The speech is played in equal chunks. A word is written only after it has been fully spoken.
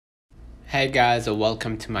Hey guys,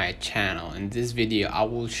 welcome to my channel. In this video I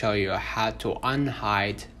will show you how to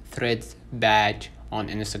unhide threads badge on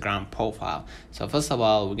Instagram profile. So first of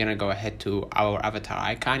all, we're gonna go ahead to our avatar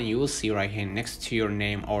icon. You will see right here next to your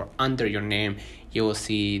name or under your name, you will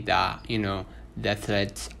see the the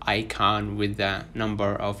threads icon with the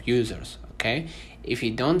number of users. Okay, if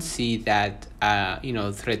you don't see that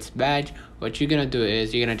threads badge, what you're gonna do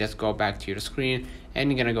is you're gonna just go back to your screen and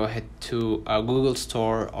you're gonna go ahead to Google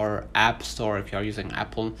Store or App Store if you're using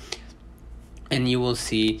Apple, and you will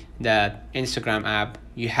see that Instagram app.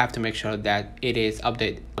 You have to make sure that it is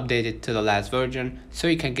updated to the last version so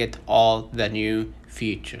you can get all the new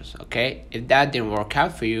features. Okay, if that didn't work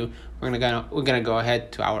out for you, we're gonna go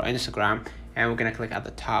ahead to our Instagram and we're gonna click at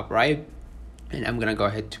the top right, and I'm gonna go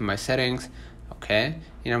ahead to my settings. Okay,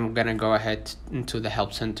 and I'm gonna go ahead into the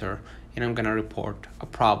help center and I'm gonna report a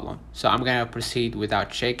problem. So I'm gonna proceed without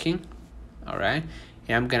checking. All right,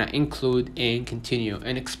 and I'm gonna include and continue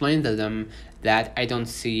and explain to them that I don't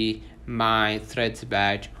see my threads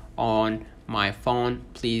badge on my phone.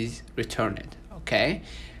 Please return it. Okay,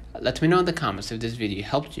 let me know in the comments if this video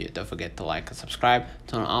helped you. Don't forget to like and subscribe,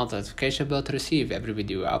 turn on the notification bell to receive every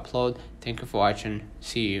video I upload. Thank you for watching.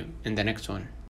 See you in the next one.